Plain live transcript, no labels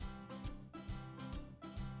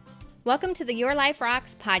Welcome to the Your Life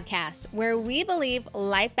Rocks podcast, where we believe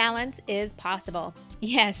life balance is possible.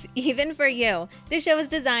 Yes, even for you. This show is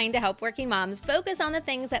designed to help working moms focus on the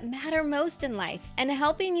things that matter most in life and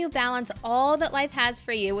helping you balance all that life has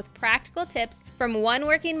for you with practical tips from one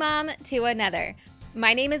working mom to another.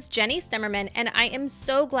 My name is Jenny Stemmerman, and I am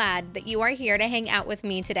so glad that you are here to hang out with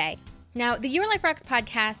me today. Now, the Your Life Rocks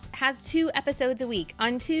podcast has 2 episodes a week.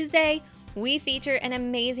 On Tuesday, we feature an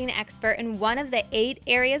amazing expert in one of the 8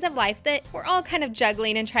 areas of life that we're all kind of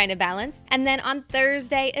juggling and trying to balance. And then on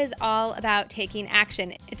Thursday is all about taking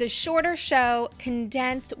action. It's a shorter show,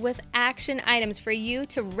 condensed with action items for you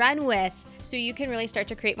to run with so you can really start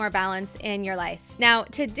to create more balance in your life. Now,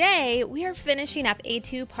 today we are finishing up a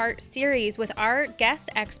 2-part series with our guest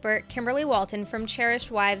expert, Kimberly Walton from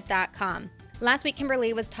CherishedWives.com. Last week,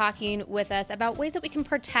 Kimberly was talking with us about ways that we can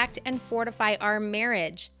protect and fortify our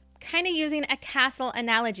marriage, kind of using a castle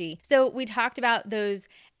analogy. So we talked about those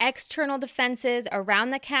external defenses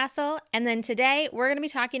around the castle, and then today we're going to be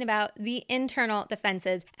talking about the internal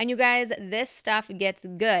defenses. And you guys, this stuff gets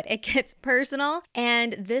good. It gets personal,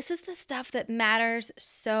 and this is the stuff that matters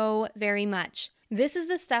so very much. This is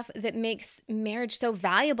the stuff that makes marriage so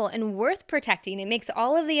valuable and worth protecting. It makes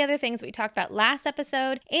all of the other things we talked about last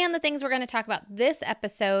episode and the things we're going to talk about this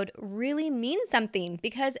episode really mean something,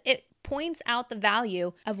 because it points out the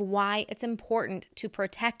value of why it's important to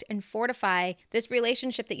protect and fortify this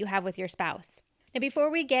relationship that you have with your spouse. Now,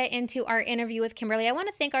 before we get into our interview with Kimberly, I want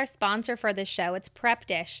to thank our sponsor for this show. It's Prep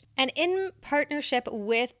Dish. And in partnership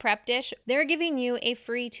with Prep Dish, they're giving you a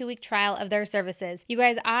free 2-week trial of their services. You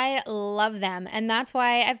guys, I love them, and that's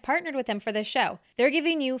why I've partnered with them for this show. They're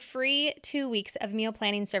giving you free 2 weeks of meal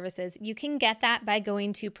planning services. You can get that by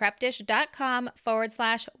going to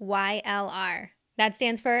prepdish.com/YLR. That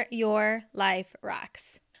stands for Your Life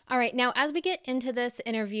Rocks. All right, now as we get into this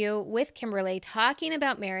interview with Kimberly, talking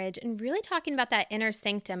about marriage and really talking about that inner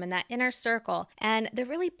sanctum and that inner circle and the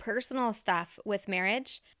really personal stuff with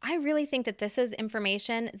marriage, I really think that this is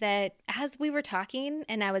information that as we were talking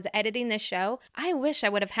and I was editing this show, I wish I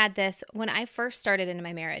would have had this when I first started into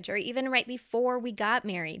my marriage or even right before we got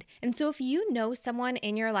married. And so if you know someone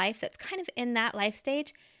in your life that's kind of in that life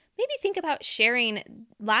stage, maybe think about sharing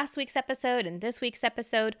last week's episode and this week's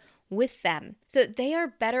episode with them so that they are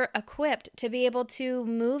better equipped to be able to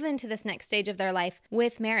move into this next stage of their life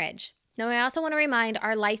with marriage. Now, I also want to remind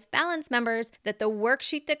our Life Balance members that the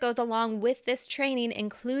worksheet that goes along with this training,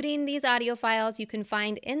 including these audio files, you can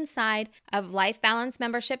find inside of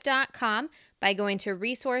lifebalancemembership.com by going to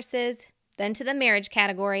resources, then to the marriage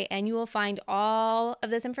category, and you will find all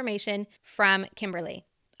of this information from Kimberly.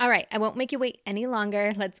 All right, I won't make you wait any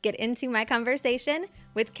longer. Let's get into my conversation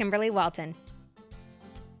with Kimberly Walton.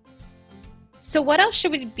 So what else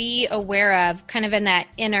should we be aware of kind of in that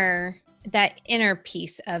inner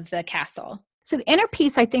piece of the castle? So the inner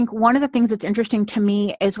piece, I think one of the things that's interesting to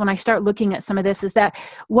me is when I start looking at some of this is that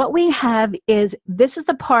what we have is this is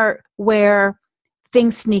the part where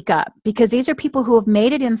things sneak up, because these are people who have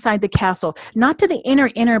made it inside the castle, not to the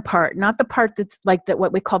inner part, not the part that's like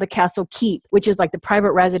what we call the castle keep, which is like the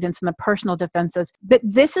private residence and the personal defenses. But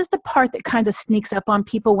this is the part that kind of sneaks up on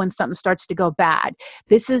people when something starts to go bad.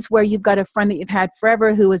 This is where you've got a friend that you've had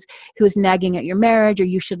forever who is nagging at your marriage, or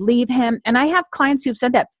you should leave him. And I have clients who've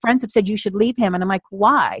said that. Friends have said you should leave him. And I'm like,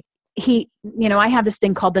 why? I have this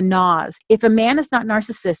thing called the NOS. If a man is not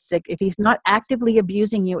narcissistic, if he's not actively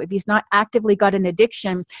abusing you, if he's not actively got an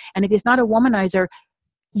addiction, and if he's not a womanizer,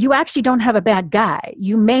 you actually don't have a bad guy.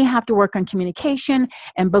 You may have to work on communication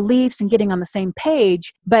and beliefs and getting on the same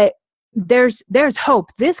page, but there's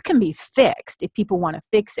hope. This can be fixed if people want to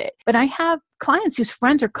fix it. But I have clients whose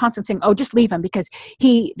friends are constantly saying, oh, just leave him because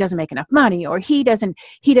he doesn't make enough money, or he doesn't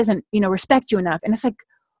respect you enough. And it's like,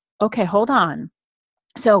 okay, hold on.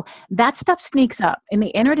 So that stuff sneaks up in the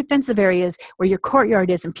inner defensive areas where your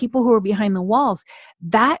courtyard is and people who are behind the walls.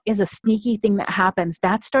 That is a sneaky thing that happens.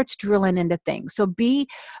 That starts drilling into things. So be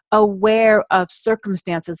aware of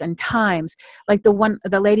circumstances and times. Like the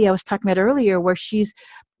lady I was talking about earlier, where she's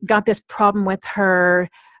got this problem with her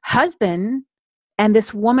husband, and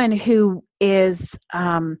this woman who is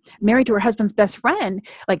married to her husband's best friend,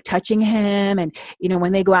 like touching him. And,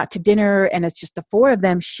 when they go out to dinner and it's just the 4 of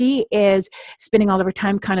them, she is spending all of her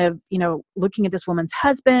time kind of, looking at this woman's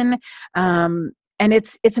husband. And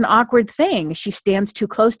it's an awkward thing. She stands too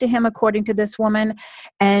close to him, according to this woman.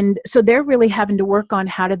 And so they're really having to work on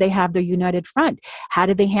how do they have their united front? How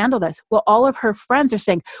do they handle this? Well, all of her friends are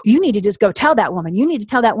saying, you need to just go tell that woman. You need to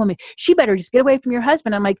tell that woman. She better just get away from your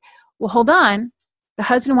husband. I'm like, well, hold on. The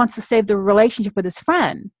husband wants to save the relationship with his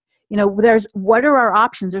friend. there's what are our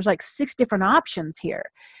options? There's like 6 different options here.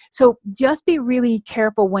 So just be really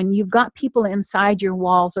careful when you've got people inside your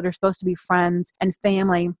walls that are supposed to be friends and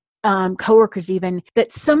family, coworkers even,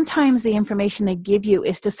 that sometimes the information they give you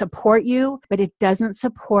is to support you, but it doesn't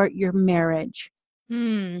support your marriage.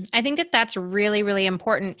 I think that that's really, really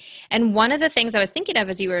important. And one of the things I was thinking of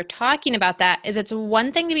as you were talking about that is it's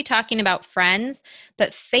one thing to be talking about friends,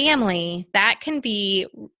 but family, that can be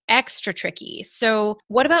extra tricky. So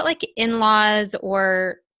what about like in-laws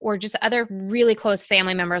or just other really close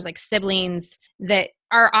family members like siblings that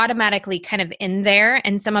are automatically kind of in there,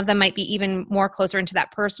 and some of them might be even more closer into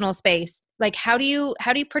that personal space? Like how do you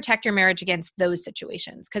protect your marriage against those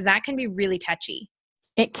situations? Because that can be really touchy.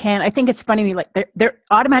 It can. I think it's funny, like they're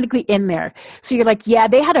automatically in there. So you're like, yeah,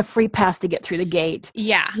 they had a free pass to get through the gate.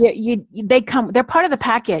 Yeah. They're part of the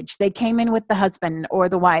package. They came in with the husband or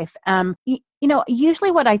the wife.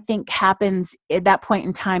 Usually what I think happens at that point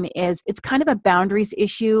in time is it's kind of a boundaries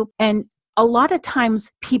issue. And a lot of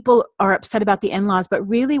times people are upset about the in-laws, but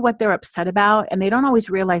really what they're upset about, and they don't always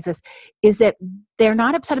realize this, is that they're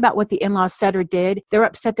not upset about what the in-laws said or did. They're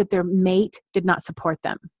upset that their mate did not support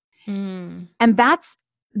them. And that's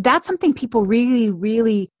something people really,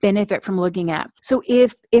 really benefit from looking at. So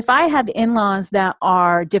if I have in-laws that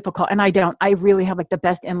are difficult, and I really have like the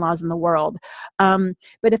best in-laws in the world. But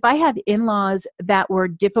if I have in-laws that were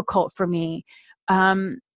difficult for me,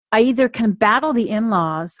 I either can battle the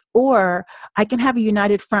in-laws or I can have a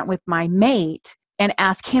united front with my mate and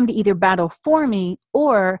ask him to either battle for me,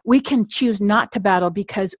 or we can choose not to battle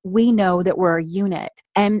because we know that we're a unit.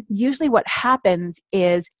 And usually what happens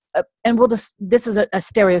is, and this is a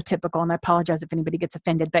stereotypical, and I apologize if anybody gets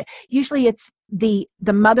offended, but usually it's the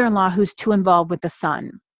mother-in-law who's too involved with the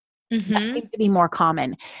son. That seems to be more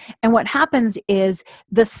common. And what happens is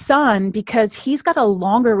the son, because he's got a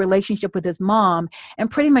longer relationship with his mom,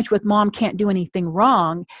 and pretty much with mom can't do anything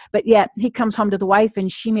wrong, but yet he comes home to the wife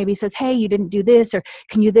and she maybe says, hey, you didn't do this, or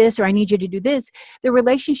can you this, or I need you to do this. The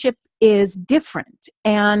relationship is different.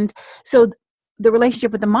 And so the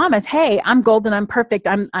relationship with the mom is, hey, I'm golden, I'm perfect,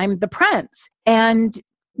 I'm the prince. And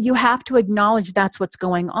you have to acknowledge that's what's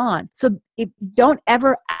going on. So don't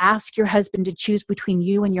ever ask your husband to choose between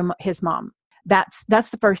you and his mom. That's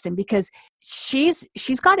the first thing, because she's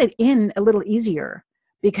got it in a little easier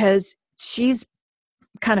because she's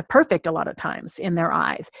kind of perfect a lot of times in their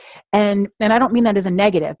eyes. And I don't mean that as a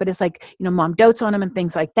negative, but it's like, mom dotes on him and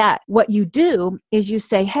things like that. What you do is you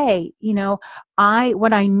say, hey,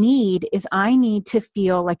 what I need is I need to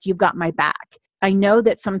feel like you've got my back. I know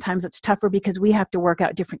that sometimes it's tougher because we have to work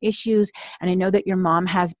out different issues. And I know that your mom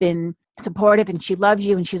has been supportive and she loves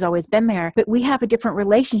you and she's always been there, but we have a different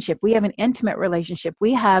relationship. We have an intimate relationship.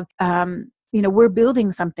 We have, we're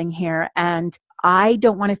building something here, and I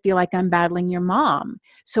don't want to feel like I'm battling your mom.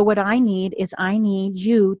 So what I need is I need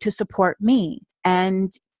you to support me.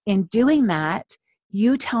 And in doing that,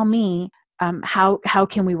 you tell me, how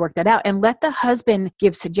can we work that out? And let the husband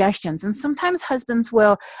give suggestions. And sometimes husbands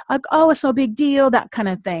will like, oh, it's no big deal, that kind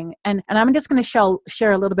of thing. And I'm just going to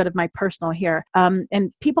share a little bit of my personal here.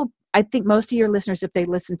 And people, I think most of your listeners, if they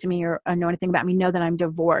listen to me or know anything about me, know that I'm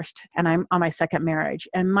divorced and I'm on my second marriage.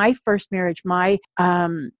 And my first marriage,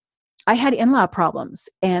 I had in-law problems,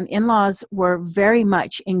 and in-laws were very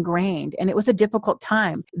much ingrained, and it was a difficult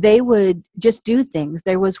time. They would just do things.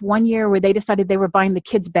 There was one year where they decided they were buying the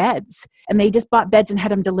kids' beds, and they just bought beds and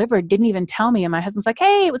had them delivered, didn't even tell me. And my husband's like,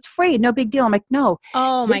 hey, it was free, no big deal. I'm like, no.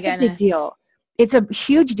 Oh my goodness. It's a big deal. It's a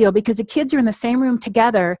huge deal because the kids are in the same room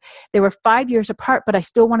together. They were 5 years apart, but I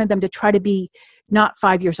still wanted them to try to be not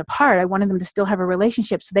 5 years apart. I wanted them to still have a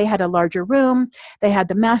relationship. So they had a larger room. They had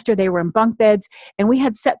the master. They were in bunk beds. And we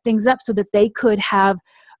had set things up so that they could have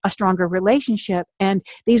a stronger relationship. And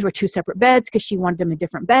these were 2 separate beds because she wanted them in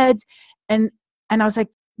different beds. And I was like,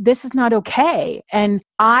 this is not okay. And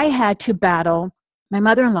I had to battle my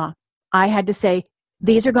mother-in-law. I had to say,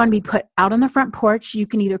 these are going to be put out on the front porch. You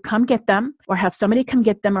can either come get them or have somebody come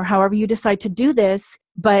get them, or however you decide to do this.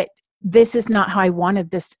 But this is not how I wanted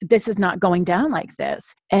this. This is not going down like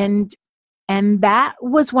this. And that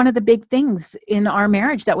was one of the big things in our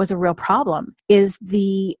marriage that was a real problem, is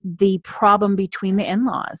the problem between the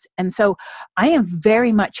in-laws. And so I am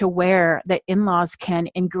very much aware that in-laws can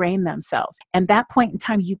ingrain themselves. And that point in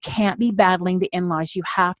time, you can't be battling the in-laws. You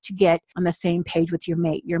have to get on the same page with your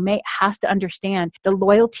mate. Your mate has to understand the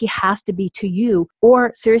loyalty has to be to you,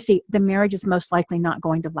 or seriously, the marriage is most likely not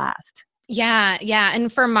going to last. Yeah. Yeah.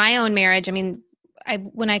 And for my own marriage, I mean,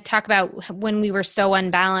 when I talk about when we were so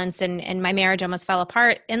unbalanced and my marriage almost fell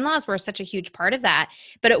apart, in-laws were such a huge part of that.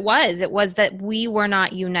 But it was that we were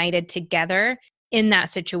not united together. in that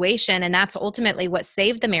situation. And that's ultimately what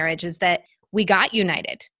saved the marriage, is that we got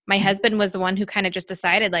united. My husband was the one who kind of just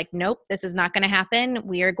decided like, nope, this is not going to happen.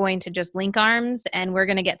 We are going to just link arms and we're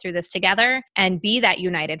going to get through this together and be that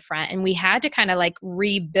united front. And we had to kind of like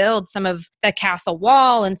rebuild some of the castle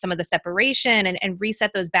wall and some of the separation and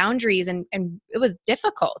reset those boundaries. And it was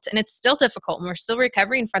difficult, and it's still difficult. And we're still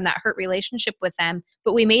recovering from that hurt relationship with them,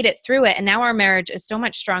 but we made it through it. And now our marriage is so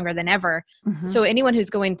much stronger than ever. Mm-hmm. So anyone who's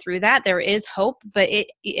going through that, there is hope, but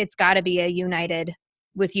it's got to be a united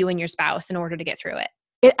with you and your spouse in order to get through it.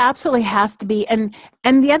 It absolutely has to be. And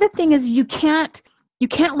the other thing is you can't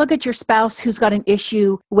look at your spouse who's got an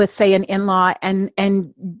issue with, say, an in-law and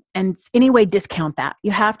anyway discount that.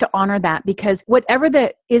 You have to honor that, because whatever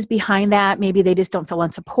that is behind that, maybe they just don't feel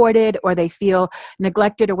unsupported or they feel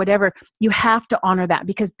neglected or whatever, you have to honor that,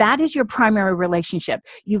 because that is your primary relationship.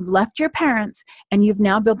 You've left your parents and you've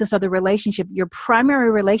now built this other relationship, your primary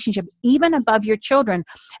relationship, even above your children.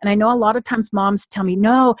 And I know a lot of times moms tell me,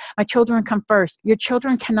 no, my children come first. Your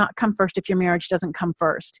children cannot come first if your marriage doesn't come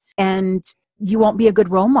first. And you won't be a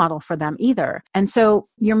good role model for them either. And so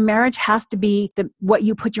your marriage has to be what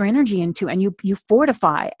you put your energy into, and you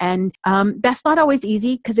fortify. And that's not always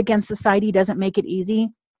easy, because again, society doesn't make it easy.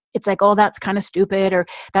 It's like, oh, that's kind of stupid, or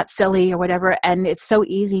that's silly, or whatever. And it's so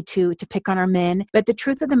easy to pick on our men. But the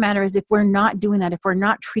truth of the matter is, if we're not doing that, if we're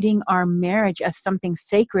not treating our marriage as something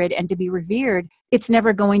sacred and to be revered, it's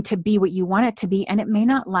never going to be what you want it to be, and it may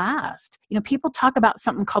not last. You know, people talk about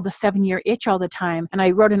something called the 7-year itch all the time. And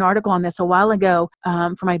I wrote an article on this a while ago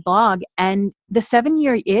for my blog, and the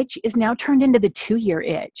 7-year itch is now turned into the 2-year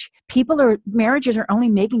itch. Marriages are only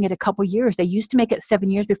making it a couple years. They used to make it 7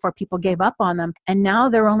 years before people gave up on them. And now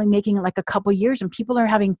they're only making it like a couple years, and people are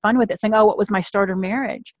having fun with it, saying, oh, what was my starter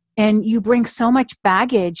marriage? And you bring so much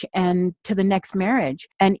baggage to the next marriage.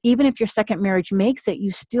 And even if your second marriage makes it,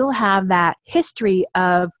 you still have that history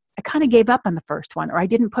of, I kind of gave up on the first one, or I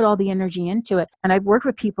didn't put all the energy into it. And I've worked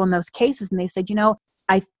with people in those cases, and they said,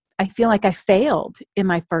 I feel like I failed in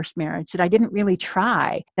my first marriage, that I didn't really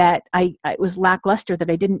try, that I was lackluster, that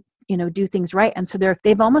I didn't, do things right. And so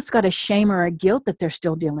they've almost got a shame or a guilt that they're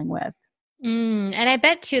still dealing with. And I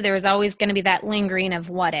bet too, there was always going to be that lingering of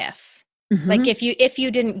what if. Mm-hmm. Like if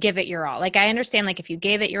you didn't give it your all, like I understand, like if you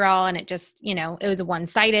gave it your all and it just, it was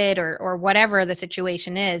one-sided or whatever the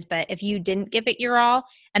situation is, but if you didn't give it your all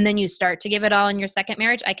and then you start to give it all in your second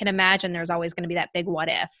marriage, I can imagine there's always going to be that big what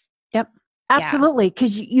if. Yep. Absolutely.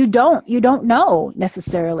 Because you don't know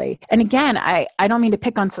necessarily. And again, I don't mean to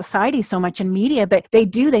pick on society so much in media, but they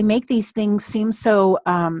make these things seem so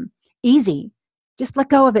easy. Just let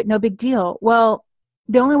go of it. No big deal. Well,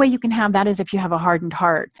 the only way you can have that is if you have a hardened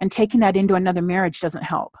heart, and taking that into another marriage doesn't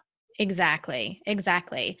help. Exactly.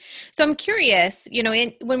 So I'm curious,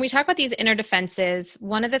 when we talk about these inner defenses,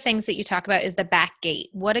 one of the things that you talk about is the back gate.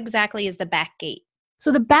 What exactly is the back gate?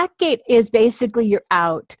 So the back gate is basically you're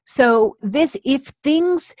out. So if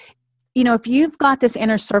you've got this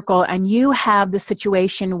inner circle and you have the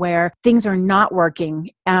situation where things are not working,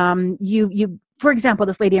 for example,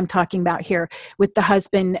 this lady I'm talking about here with the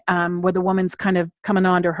husband, where the woman's kind of coming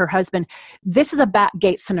on to her husband, this is a back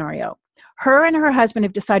gate scenario. Her and her husband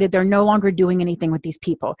have decided they're no longer doing anything with these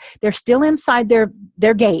people. They're still inside their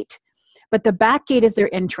gate, but the back gate is their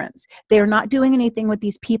entrance. They are not doing anything with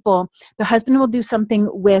these people. The husband will do something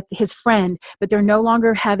with his friend, but they're no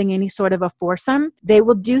longer having any sort of a foursome. They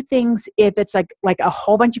will do things if it's like a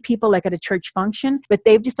whole bunch of people, like at a church function, but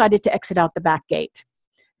they've decided to exit out the back gate.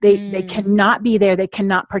 They cannot be there. They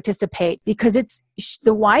cannot participate, because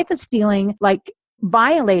the wife is feeling like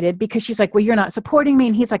violated, because she's like, well, you're not supporting me.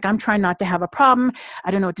 And he's like, I'm trying not to have a problem. I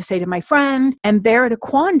don't know what to say to my friend. And they're at a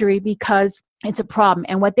quandary because it's a problem.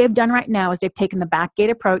 And what they've done right now is they've taken the back gate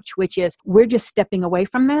approach, which is we're just stepping away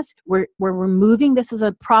from this. We're removing this as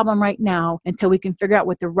a problem right now until we can figure out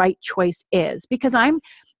what the right choice is. Because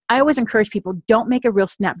I always encourage people, don't make a real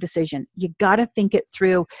snap decision. You got to think it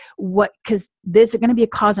through, because there's going to be a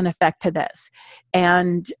cause and effect to this.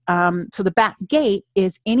 And so the back gate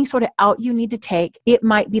is any sort of out you need to take. It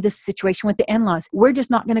might be the situation with the in-laws. We're just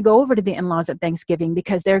not going to go over to the in-laws at Thanksgiving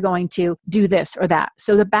because they're going to do this or that.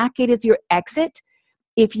 So the back gate is your exit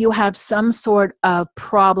if you have some sort of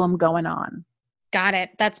problem going on. Got it.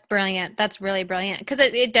 That's brilliant. That's really brilliant, because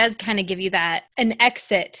it does kind of give you an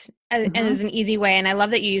exit as an easy way. And I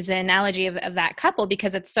love that you use the analogy of that couple,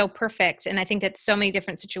 because it's so perfect. And I think that so many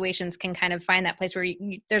different situations can kind of find that place where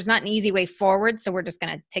there's not an easy way forward. So we're just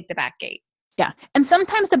going to take the back gate. Yeah. And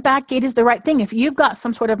sometimes the back gate is the right thing. If you've got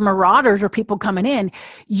some sort of marauders or people coming in,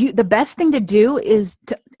 the best thing to do is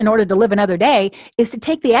in order to live another day, is to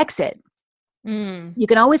take the exit. Mm. You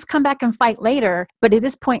can always come back and fight later. But at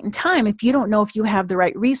this point in time, if you don't know if you have the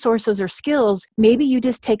right resources or skills, maybe you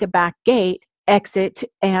just take a back gate, exit,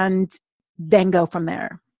 and then go from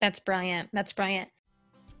there. That's brilliant. That's brilliant.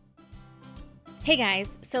 Hey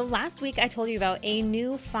guys, so last week I told you about a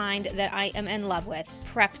new find that I am in love with,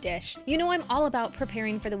 Prep Dish. You know I'm all about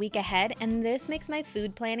preparing for the week ahead, and this makes my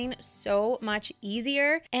food planning so much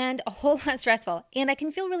easier and a whole lot stressful. And I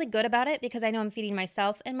can feel really good about it because I know I'm feeding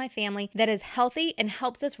myself and my family that is healthy and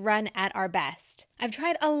helps us run at our best. I've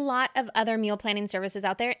tried a lot of other meal planning services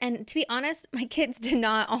out there, and to be honest, my kids did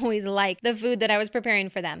not always like the food that I was preparing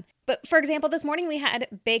for them. But for example, this morning we had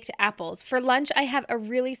baked apples. For lunch, I have a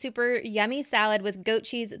really super yummy salad with goat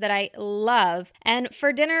cheese that I love. And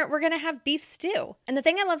for dinner, we're going to have beef stew. And the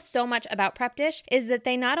thing I love so much about Prep Dish is that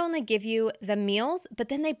they not only give you the meals, but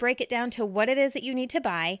then they break it down to what it is that you need to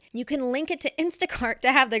buy. You can link it to Instacart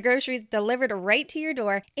to have the groceries delivered right to your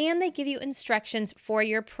door. And they give you instructions for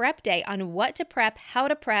your prep day on what to prep, how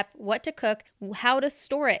to prep, what to cook, how to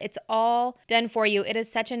store it. It's all done for you. It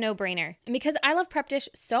is such a no-brainer. And because I love Prep Dish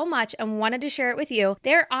so much and wanted to share it with you,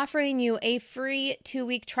 they're offering you a free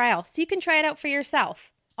 2-week trial so you can try it out for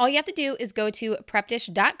yourself. All you have to do is go to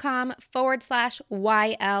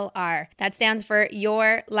prepdish.com/YLR. That stands for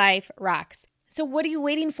Your Life Rocks. So what are you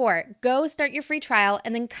waiting for? Go start your free trial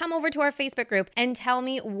and then come over to our Facebook group and tell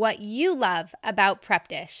me what you love about Prep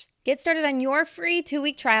Dish. Get started on your free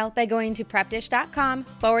 2-week trial by going to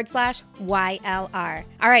prepdish.com/YLR.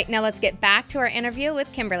 All right, now let's get back to our interview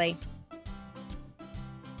with Kimberly.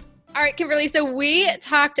 All right, Kimberly, so we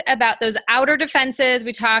talked about those outer defenses.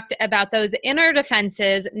 We talked about those inner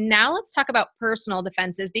defenses. Now let's talk about personal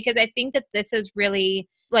defenses, because I think that this is really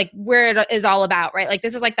like where it is all about, right? Like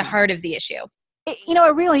this is like the heart of the issue.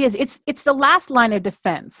 It really is. It's the last line of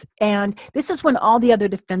defense. And this is when all the other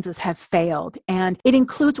defenses have failed. And it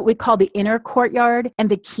includes what we call the inner courtyard and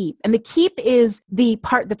the keep. And the keep is the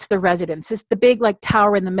part that's the residence. It's the big like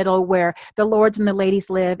tower in the middle where the lords and the ladies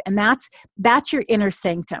live. And that's your inner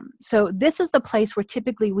sanctum. So this is the place where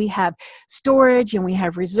typically we have storage and we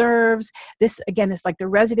have reserves. This, again, is like the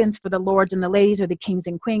residence for the lords and the ladies or the kings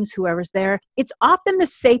and queens, whoever's there. It's often the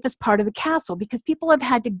safest part of the castle because people have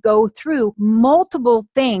had to go through multiple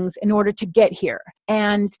things in order to get here.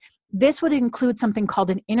 And this would include something called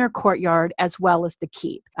an inner courtyard as well as the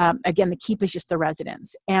keep. Again, the keep is just the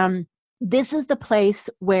residence. And this is the place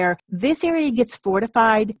where this area gets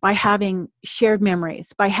fortified by having shared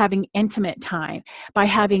memories, by having intimate time, by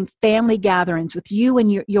having family gatherings with you and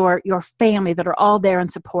your family that are all there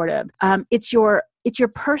and supportive. It's your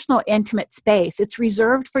personal, intimate space. It's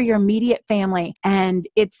reserved for your immediate family. And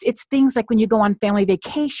it's things like when you go on family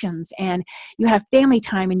vacations and you have family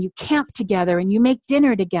time and you camp together and you make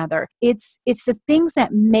dinner together. It's the things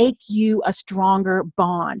that make you a stronger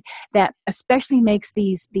bond, that especially makes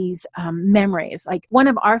these memories. Like one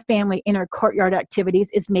of our family inner courtyard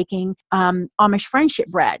activities is making Amish friendship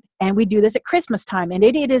bread. And we do this at Christmas time. And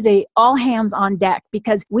it is a all hands on deck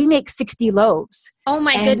because we make 60 loaves. Oh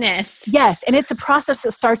my goodness. Yes. And it's a process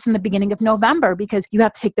that starts in the beginning of November because you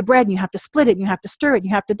have to take the bread and you have to split it and you have to stir it and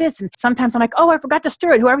you have to this. And sometimes I'm like, oh, I forgot to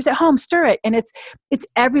stir it. Whoever's at home, stir it. And it's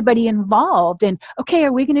everybody involved. And okay,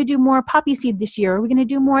 are we going to do more poppy seed this year? Are we going to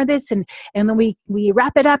do more of this? And then we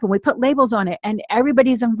wrap it up and we put labels on it and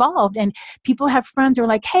everybody's involved. And people have friends who are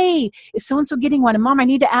like, hey, is so-and-so getting one? And mom, I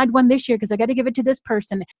need to add one this year because I got to give it to this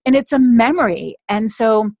person. And it's a memory. And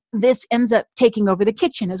so this ends up taking over the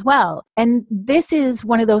kitchen as well. And this is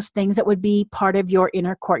one of those things that would be part of your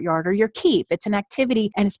inner courtyard or your keep. It's an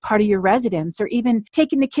activity and it's part of your residence, or even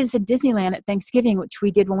taking the kids to Disneyland at Thanksgiving, which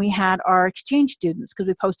we did when we had our exchange students because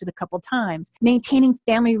we've hosted a couple times. Maintaining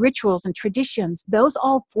family rituals and traditions, those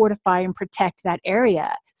all fortify and protect that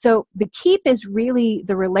area. So the keep is really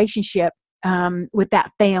the relationship with that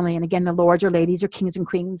family. And again, the lords or ladies or kings and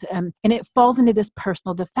queens. And it falls into this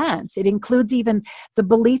personal defense. It includes even the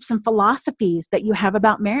beliefs and philosophies that you have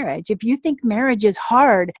about marriage. If you think marriage is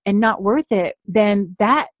hard and not worth it, then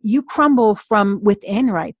that you crumble from within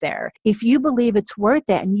right there. If you believe it's worth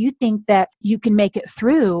it and you think that you can make it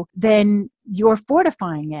through, then you're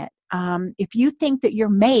fortifying it. If you think that your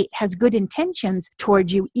mate has good intentions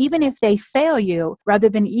towards you, even if they fail you, rather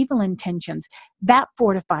than evil intentions, that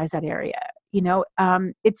fortifies that area.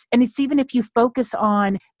 It's even if you focus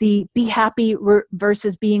on the be happy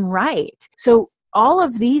versus being right. So all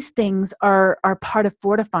of these things are part of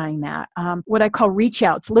fortifying that. What I call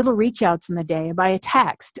little reach outs in the day by a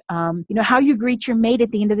text. How you greet your mate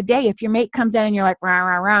at the end of the day. If your mate comes in and you're like, rah,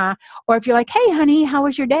 rah, rah, or if you're like, hey, honey, how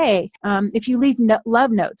was your day? If you leave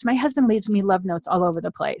love notes, my husband leaves me love notes all over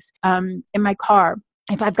the place in my car.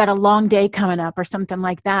 if I've got a long day coming up or something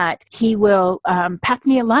like that, he will pack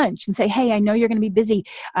me a lunch and say, hey, I know you're going to be busy.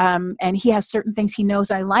 And he has certain things he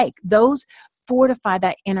knows I like. Those fortify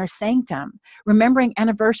that inner sanctum. Remembering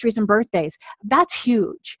anniversaries and birthdays, that's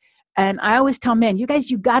huge. And I always tell men, you guys,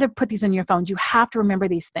 you got to put these on your phones. You have to remember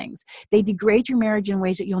these things. They degrade your marriage in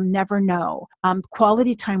ways that you'll never know.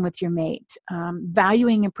 Quality time with your mate,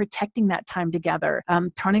 valuing and protecting that time together,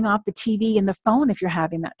 turning off the TV and the phone if you're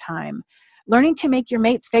having that time. Learning to make your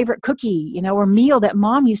mate's favorite cookie, or meal that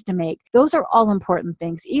mom used to make. Those are all important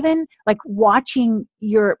things. Even like watching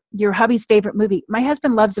your hubby's favorite movie. My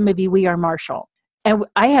husband loves the movie We Are Marshall. And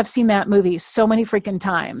I have seen that movie so many freaking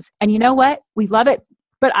times. And you know what? We love it.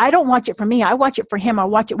 But I don't watch it for me. I watch it for him. I'll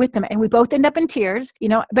watch it with him. And we both end up in tears,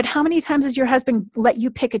 But how many times has your husband let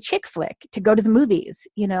you pick a chick flick to go to the movies,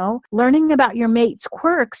 Learning about your mate's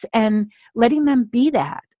quirks and letting them be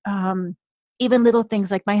that. Even little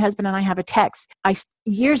things like my husband and I have a text.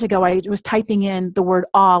 Years ago, I was typing in the word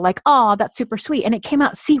aw, like, aw, that's super sweet. And it came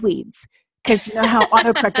out seaweeds. Because you know how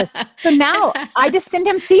autocorrect is. So now I just send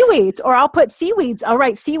him seaweeds, or I'll put seaweeds. I'll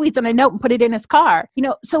write seaweeds on a note and put it in his car.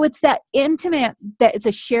 So it's that intimate, that it's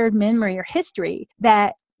a shared memory or history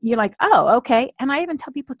that you're like, oh, okay. And I even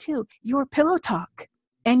tell people too, your pillow talk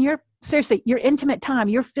and your intimate time,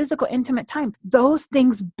 your physical intimate time, those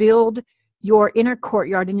things build your inner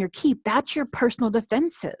courtyard and your keep. That's your personal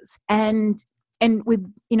defenses. And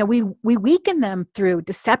we weaken them through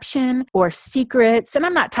deception or secrets. And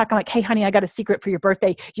I'm not talking like, hey, honey, I got a secret for your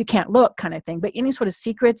birthday. You can't look kind of thing, but any sort of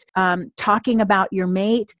secrets, talking about your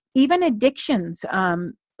mate, even addictions.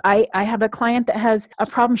 I have a client that has a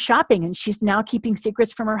problem shopping, and she's now keeping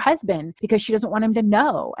secrets from her husband because she doesn't want him to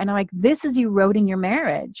know. And I'm like, this is eroding your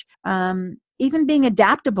marriage. Even being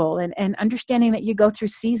adaptable and understanding that you go through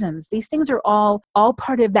seasons. These things are all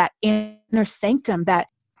part of that inner sanctum that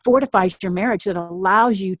fortifies your marriage, that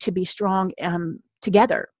allows you to be strong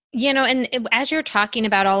together. As you're talking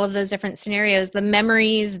about all of those different scenarios, the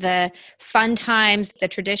memories, the fun times, the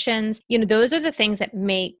traditions, those are the things that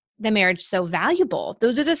make the marriage so valuable.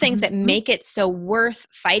 Those are the things that make it so worth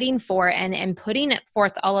fighting for and putting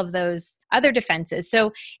forth all of those other defenses.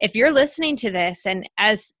 So if you're listening to this, and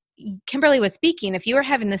as Kimberly was speaking, if you were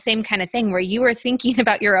having the same kind of thing where you were thinking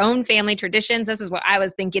about your own family traditions, this is what I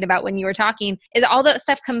was thinking about when you were talking, is all that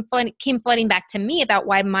stuff came flooding back to me about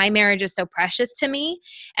why my marriage is so precious to me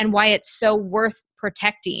and why it's so worth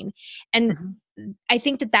protecting. And I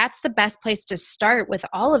think that that's the best place to start with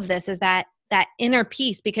all of this, is that inner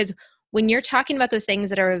peace, because when you're talking about those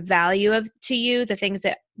things that are of value to you, the things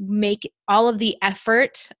that make all of the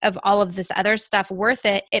effort of all of this other stuff worth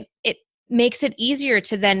it, it makes it easier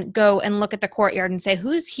to then go and look at the courtyard and say,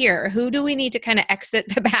 who's here? Who do we need to kind of exit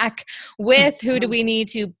the back with? Who do we need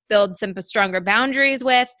to build some stronger boundaries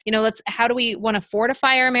with? How do we want to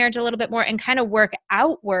fortify our marriage a little bit more and kind of work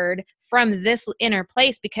outward from this inner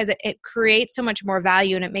place, because it creates so much more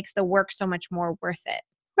value and it makes the work so much more worth it.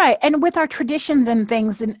 Right. And with our traditions and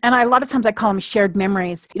things, and a lot of times I call them shared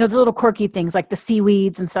memories, the little quirky things like the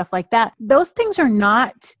seaweeds and stuff like that. Those things are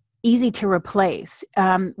not easy to replace.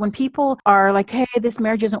 When people are like, hey, this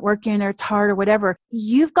marriage isn't working, or it's hard, or whatever,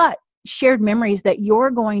 you've got shared memories that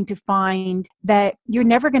you're going to find that you're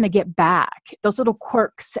never going to get back. Those little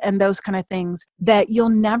quirks and those kind of things that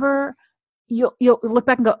you'll look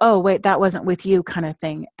back and go, oh, wait, that wasn't with you, kind of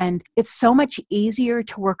thing. And it's so much easier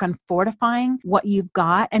to work on fortifying what you've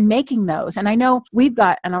got and making those. And I know we've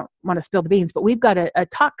got, I don't want to spill the beans, but we've got a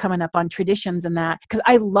talk coming up on traditions and that, because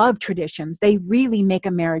I love traditions. They really make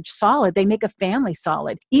a marriage solid. They make a family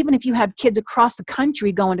solid. Even if you have kids across the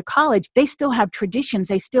country going to college, they still have traditions.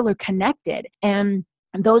 They still are connected. And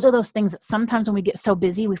those are those things that sometimes when we get so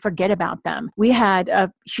busy, we forget about them. We had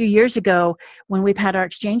a few years ago when we've had our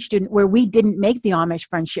exchange student where we didn't make the Amish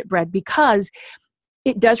friendship bread, because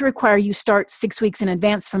it does require you start 6 weeks in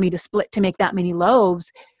advance for me to split to make that many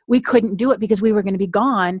loaves. We couldn't do it because we were going to be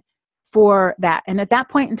gone for that. And at that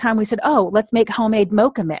point in time, we said, oh, let's make homemade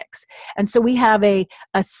mocha mix. And so we have a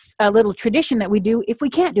little tradition that we do if we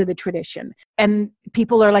can't do the tradition. And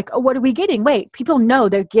people are like, oh, what are we getting? Wait, people know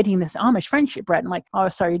they're getting this Amish friendship bread. I'm like, oh,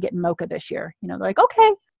 sorry, you're getting mocha this year. They're like,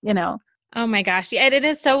 okay, Oh my gosh. Yeah, it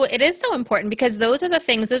is so important, because those are the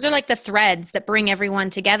things, those are like the threads that bring everyone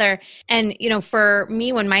together. And, for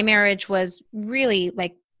me, when my marriage was really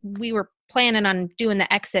like, we were planning on doing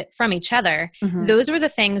the exit from each other, those were the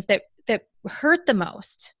things that hurt the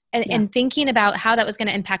most. And thinking about how that was going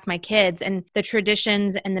to impact my kids and the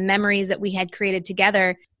traditions and the memories that we had created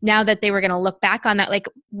together, now that they were going to look back on that, like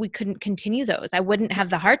we couldn't continue those. I wouldn't have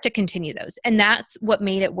the heart to continue those. And that's what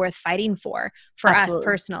made it worth fighting for Absolutely. Us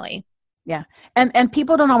personally. Yeah. And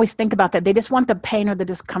people don't always think about that. They just want the pain or the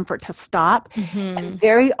discomfort to stop. And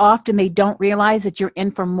very often they don't realize that you're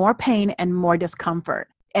in for more pain and more discomfort.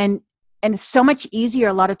 And it's so much easier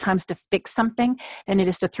a lot of times to fix something than it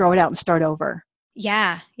is to throw it out and start over.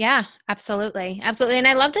 Yeah, absolutely. Absolutely. And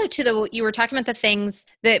I love that too, that you were talking about the things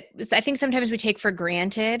that I think sometimes we take for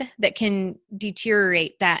granted that can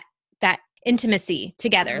deteriorate that intimacy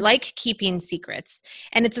together, like keeping secrets.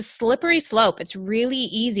 And it's a slippery slope. It's really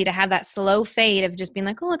easy to have that slow fade of just being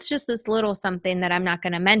like, oh, it's just this little something that I'm not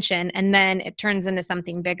going to mention. And then it turns into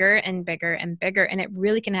something bigger and bigger and bigger. And it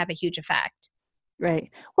really can have a huge effect. Right.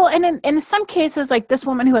 Well, and in some cases, like this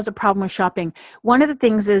woman who has a problem with shopping, one of the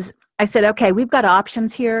things is I said, okay, we've got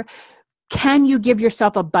options here. Can you give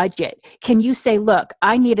yourself a budget? Can you say, look,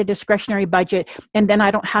 I need a discretionary budget and then I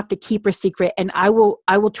don't have to keep a secret and I will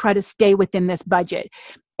try to stay within this budget.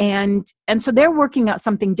 And so they're working out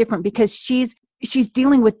something different because she's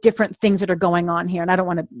dealing with different things that are going on here. And I don't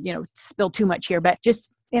want to, spill too much here, but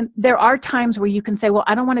and there are times where you can say, well,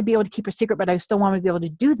 I don't want to be able to keep a secret, but I still want to be able to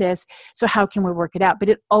do this. So how can we work it out? But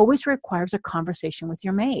it always requires a conversation with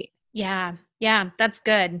your mate. Yeah, that's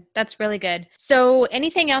good. That's really good. So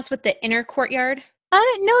anything else with the inner courtyard?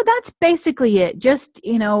 No, that's basically it. Just,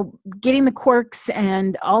 getting the quirks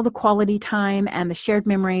and all the quality time and the shared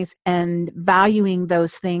memories and valuing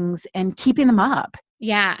those things and keeping them up.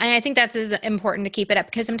 Yeah. And I think that's as important to keep it up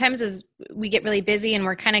because sometimes as we get really busy and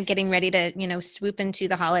we're kind of getting ready to, swoop into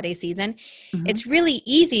the holiday season, it's really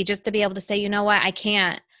easy just to be able to say, you know what,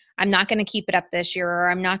 I'm not going to keep it up this year,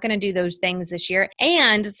 or I'm not going to do those things this year.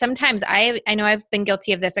 And sometimes I know I've been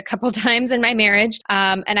guilty of this a couple times in my marriage.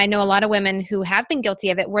 And I know a lot of women who have been guilty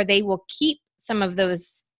of it where they will keep some of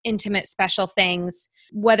those intimate, special things,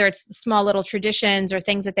 whether it's small little traditions or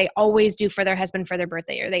things that they always do for their husband for their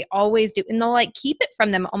birthday, or they always do. And they'll keep it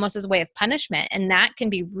from them almost as a way of punishment. And that can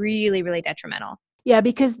be really, really detrimental. Yeah,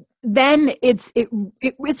 because then it's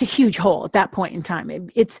a huge hole at that point in time.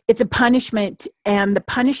 It's a punishment, and the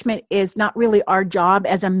punishment is not really our job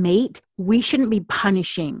as a mate. We shouldn't be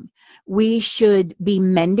punishing. We should be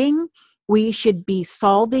mending. We should be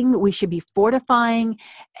solving. We should be fortifying.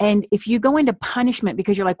 And if you go into punishment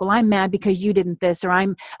because you're like, well, I'm mad because you didn't this, or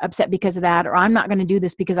I'm upset because of that, or I'm not going to do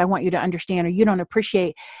this because I want you to understand, or you don't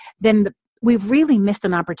appreciate, then we've really missed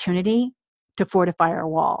an opportunity to fortify our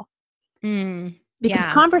wall. Because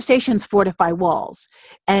conversations fortify walls.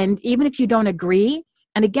 And even if you don't agree,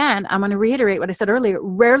 and again, I'm going to reiterate what I said earlier,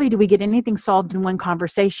 rarely do we get anything solved in one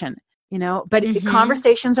conversation, but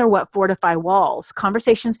conversations are what fortify walls,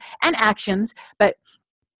 conversations and actions. But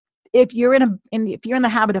if you're if you're in the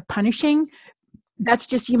habit of punishing, that's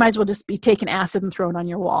just, you might as well just be taking acid and throwing it on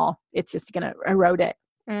your wall. It's just going to erode it.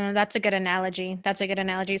 That's a good analogy.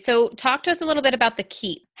 So talk to us a little bit about the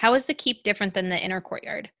keep. How is the keep different than the inner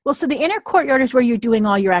courtyard? Well, so the inner courtyard is where you're doing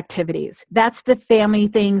all your activities. That's the family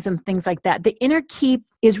things and things like that. The inner keep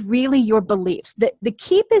is really your beliefs. The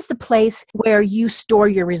keep is the place where you store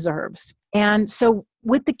your reserves. And so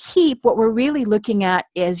with the keep, what we're really looking at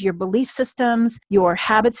is your belief systems, your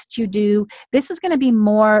habits that you do. This is going to be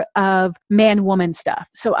more of man-woman stuff.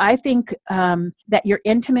 So I think that your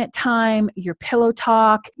intimate time, your pillow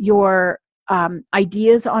talk, your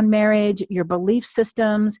ideas on marriage, your belief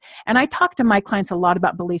systems. And I talk to my clients a lot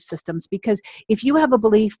about belief systems, because if you have a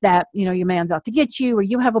belief that, your man's out to get you, or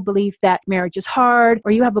you have a belief that marriage is hard,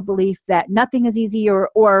 or you have a belief that nothing is easy, or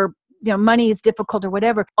money is difficult, or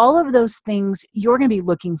whatever, all of those things, you're going to be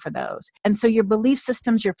looking for those. And so your belief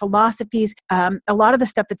systems, your philosophies, a lot of the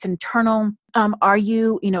stuff that's internal,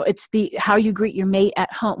 it's how you greet your mate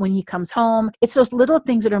at home when he comes home. It's those little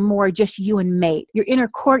things that are more just you and mate. Your inner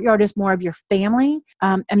courtyard is more of your family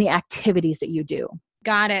and the activities that you do.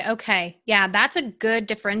 Got it. Okay. Yeah, that's a good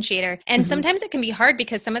differentiator. And sometimes it can be hard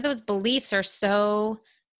because some of those beliefs are so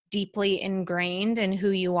deeply ingrained in who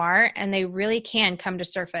you are, and they really can come to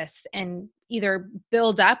surface and either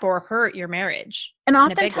build up or hurt your marriage. And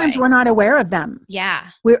oftentimes we're not aware of them. Yeah.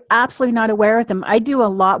 We're absolutely not aware of them. I do a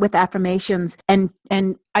lot with affirmations, and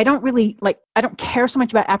I don't really I don't care so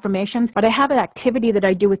much about affirmations, but I have an activity that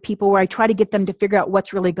I do with people where I try to get them to figure out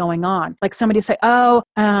what's really going on. Like somebody will say,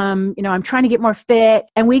 I'm trying to get more fit.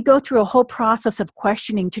 And we go through a whole process of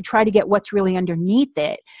questioning to try to get what's really underneath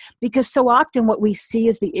it. Because so often what we see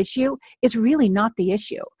as the issue is really not the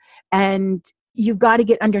issue. And you've got to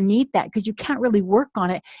get underneath that, because you can't really work on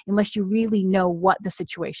it unless you really know what the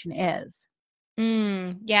situation is.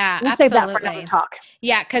 Yeah, we'll save that for another talk.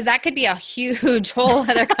 Yeah, because that could be a huge whole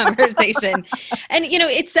other conversation. And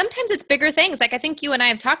sometimes it's bigger things. Like I think you and I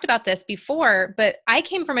have talked about this before, but I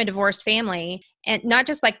came from a divorced family, And not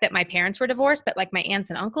just like that my parents were divorced, but like my aunts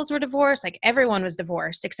and uncles were divorced. Like everyone was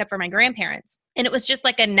divorced except for my grandparents. And it was just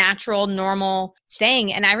like a natural, normal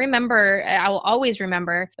thing. And I will always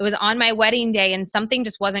remember, it was on my wedding day and something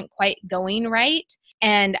just wasn't quite going right.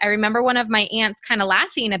 And I remember one of my aunts kind of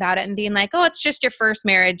laughing about it and being like, oh, it's just your first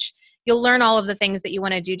marriage. You'll learn all of the things that you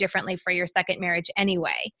want to do differently for your second marriage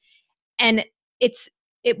anyway. And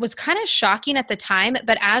it was kind of shocking at the time,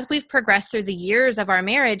 but as we've progressed through the years of our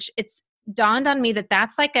marriage, it's dawned on me that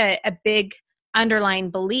that's like a big underlying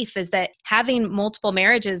belief, is that having multiple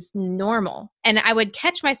marriages is normal. And I would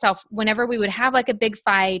catch myself whenever we would have like a big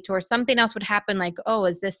fight or something else would happen, like, oh,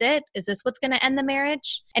 is this it? Is this what's going to end the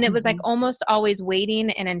marriage? And it was like almost always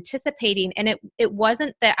waiting and anticipating. And it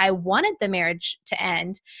wasn't that I wanted the marriage to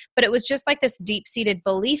end, but it was just like this deep-seated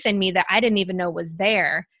belief in me that I didn't even know was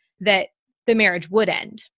there, that the marriage would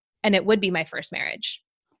end and it would be my first marriage.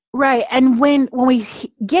 Right. And when we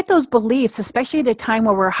get those beliefs, especially at a time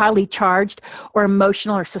where we're highly charged or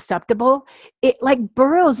emotional or susceptible, it like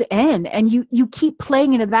burrows in and you keep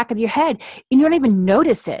playing in the back of your head and you don't even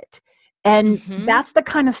notice it. And that's the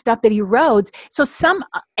kind of stuff that erodes. So some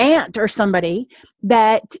aunt or somebody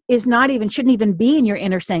that shouldn't even be in your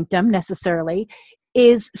inner sanctum necessarily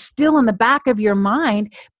is still in the back of your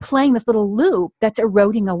mind playing this little loop that's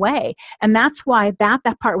eroding away. And that's why that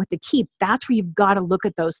part with the keep, that's where you've got to look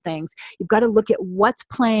at those things. You've got to look at what's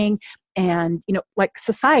playing and, like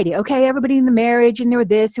society. Okay, everybody in the marriage and we're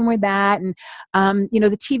this and we're that. And,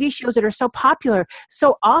 the TV shows that are so popular,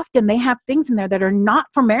 so often they have things in there that are not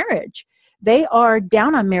for marriage. They are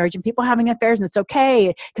down on marriage and people having affairs and it's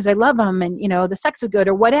okay because I love them and, the sex is good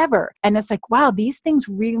or whatever. And it's like, wow, these things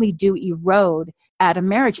really do erode at a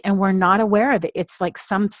marriage and we're not aware of it. It's like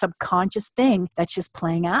some subconscious thing that's just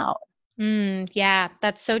playing out. Yeah,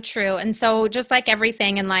 that's so true. And so just like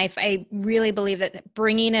everything in life, I really believe that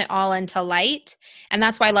bringing it all into light, and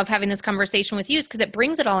that's why I love having this conversation with you, is because it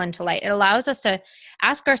brings it all into light. It allows us to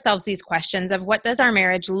ask ourselves these questions of what does our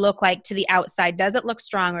marriage look like to the outside? Does it look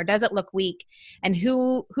strong or does it look weak? And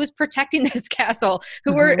who's protecting this castle?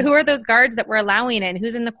 Who are those guards that we're allowing in?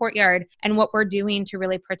 Who's in the courtyard? And what we're doing to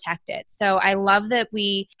really protect it. So I love that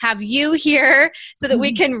we have you here so that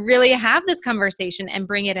we can really have this conversation and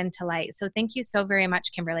bring it into light. So thank you so very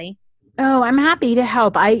much, Kimberly. Oh, I'm happy to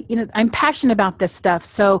help. I'm passionate about this stuff.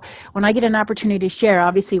 So when I get an opportunity to share,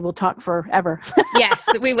 obviously we'll talk forever. Yes,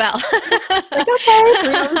 we will. Like, okay,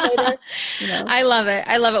 3 hours later. I love it.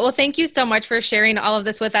 Well, thank you so much for sharing all of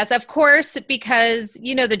this with us. Of course, because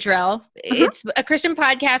you know the drill. It's a Christian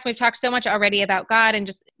podcast. We've talked so much already about God and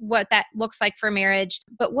just what that looks like for marriage.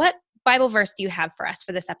 But what Bible verse do you have for us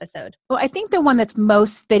for this episode? Well, I think the one that's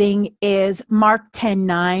most fitting is Mark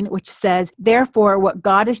 10:9, which says, "Therefore, what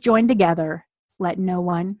God has joined together, let no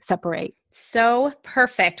one separate." So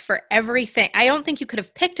perfect for everything. I don't think you could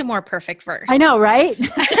have picked a more perfect verse. I know, right?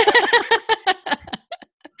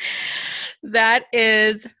 That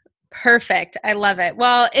is perfect. I love it.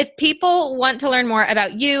 Well, if people want to learn more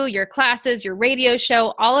about you, your classes, your radio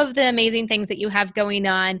show, all of the amazing things that you have going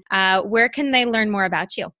on, where can they learn more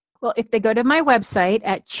about you? Well, if they go to my website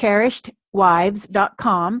at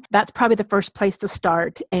cherishedwives.com, that's probably the first place to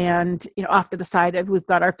start. And, off to the side, we've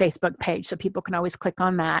got our Facebook page, so people can always click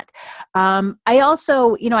on that. I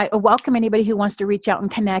also, I welcome anybody who wants to reach out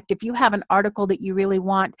and connect. If you have an article that you really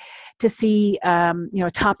want to see, a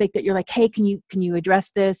topic that you're like, hey, can you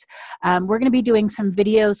address this? We're going to be doing some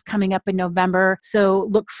videos coming up in November, so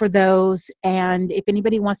look for those. And if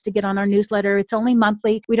anybody wants to get on our newsletter, it's only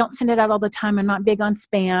monthly. We don't send it out all the time. I'm not big on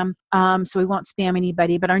spam. So we won't spam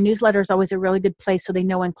anybody, but our newsletter is always a really good place so they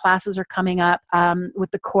know when classes are coming up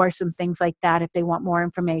with the course and things like that if they want more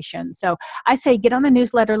information. So I say get on the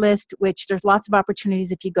newsletter list, which there's lots of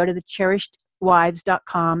opportunities if you go to the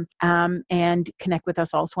cherishedwives.com and connect with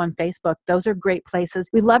us also on Facebook. Those are great places.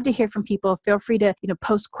 We love to hear from people. Feel free to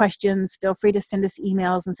post questions. Feel free to send us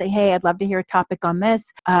emails and say, hey, I'd love to hear a topic on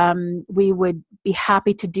this. We would be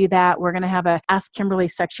happy to do that. We're going to have a Ask Kimberly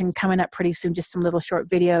section coming up pretty soon, just some little short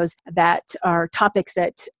videos that are topics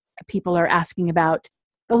that people are asking about.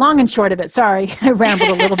 The long and short of it, sorry, I rambled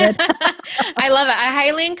a little bit. I love it. I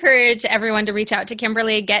highly encourage everyone to reach out to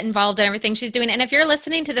Kimberly, get involved in everything she's doing. And if you're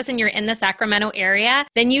listening to this and you're in the Sacramento area,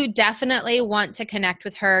 then you definitely want to connect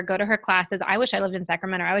with her, go to her classes. I wish I lived in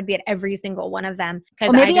Sacramento. I would be at every single one of them.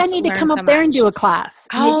 Well, maybe I need to come up there and do a class.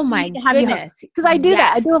 Oh my goodness. Because I do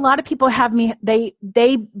that. I do a lot of people have me, they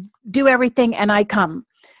do everything and I come.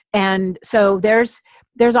 And so there's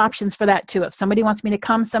there's options for that too. If somebody wants me to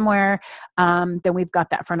come somewhere, then we've got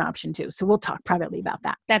that for an option too. So we'll talk privately about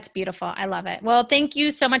that. That's beautiful. I love it. Well, thank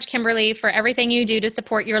you so much, Kimberly, for everything you do to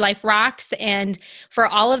support Your Life Rocks and for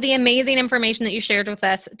all of the amazing information that you shared with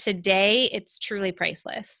us today. It's truly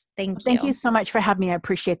priceless. Thank you. Thank you so much for having me. I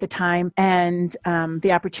appreciate the time and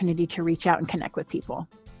the opportunity to reach out and connect with people.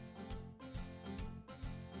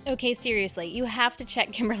 Okay, seriously, you have to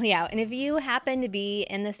check Kimberly out. And if you happen to be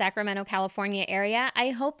in the Sacramento, California area, I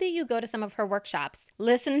hope that you go to some of her workshops.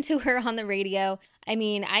 Listen to her on the radio. I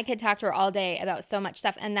mean, I could talk to her all day about so much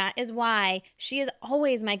stuff, and that is why she is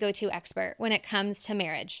always my go-to expert when it comes to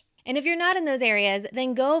marriage. And if you're not in those areas,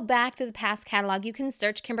 then go back to the past catalog. You can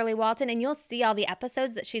search Kimberly Walton and you'll see all the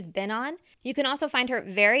episodes that she's been on. You can also find her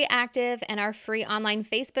very active in our free online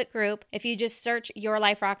Facebook group. If you just search Your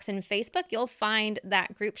Life Rocks in Facebook, you'll find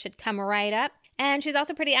that group should come right up. And she's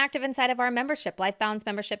also pretty active inside of our membership,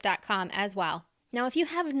 lifebalancemembership.com as well. Now, if you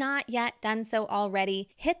have not yet done so already,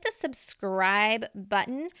 hit the subscribe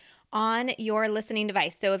button on your listening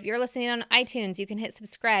device. So if you're listening on iTunes, you can hit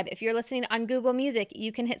subscribe. If you're listening on Google Music,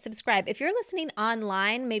 you can hit subscribe. If you're listening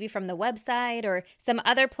online, maybe from the website or some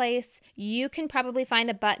other place, you can probably find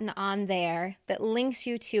a button on there that links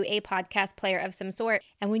you to a podcast player of some sort.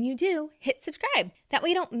 And when you do, hit subscribe. That way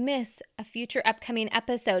you don't miss a future upcoming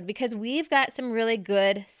episode because we've got some really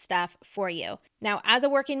good stuff for you. Now, as a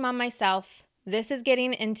working mom myself, this is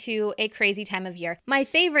getting into a crazy time of year. My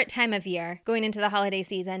favorite time of year going into the holiday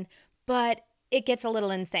season, but it gets a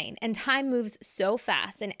little insane and time moves so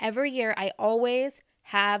fast. And every year I always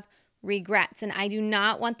have regrets and I do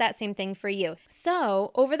not want that same thing for you.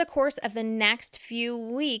 So over the course of the next few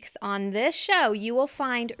weeks on this show, you will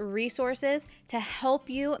find resources to help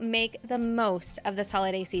you make the most of this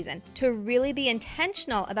holiday season, to really be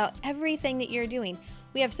intentional about everything that you're doing.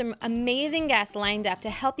 We have some amazing guests lined up to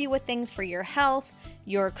help you with things for your health,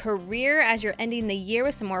 your career as you're ending the year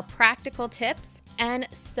with some more practical tips, and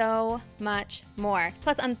so much more.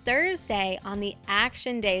 Plus, on Thursday, on the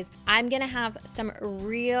action days, I'm going to have some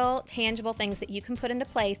real tangible things that you can put into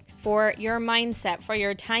place for your mindset, for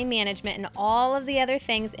your time management, and all of the other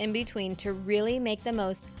things in between to really make the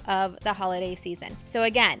most of the holiday season. So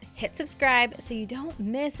again, hit subscribe so you don't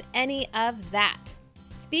miss any of that.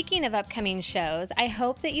 Speaking of upcoming shows, I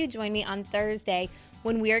hope that you join me on Thursday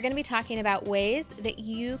when we are going to be talking about ways that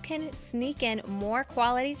you can sneak in more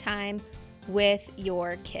quality time with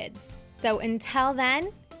your kids. So until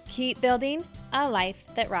then, keep building a life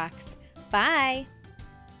that rocks. Bye.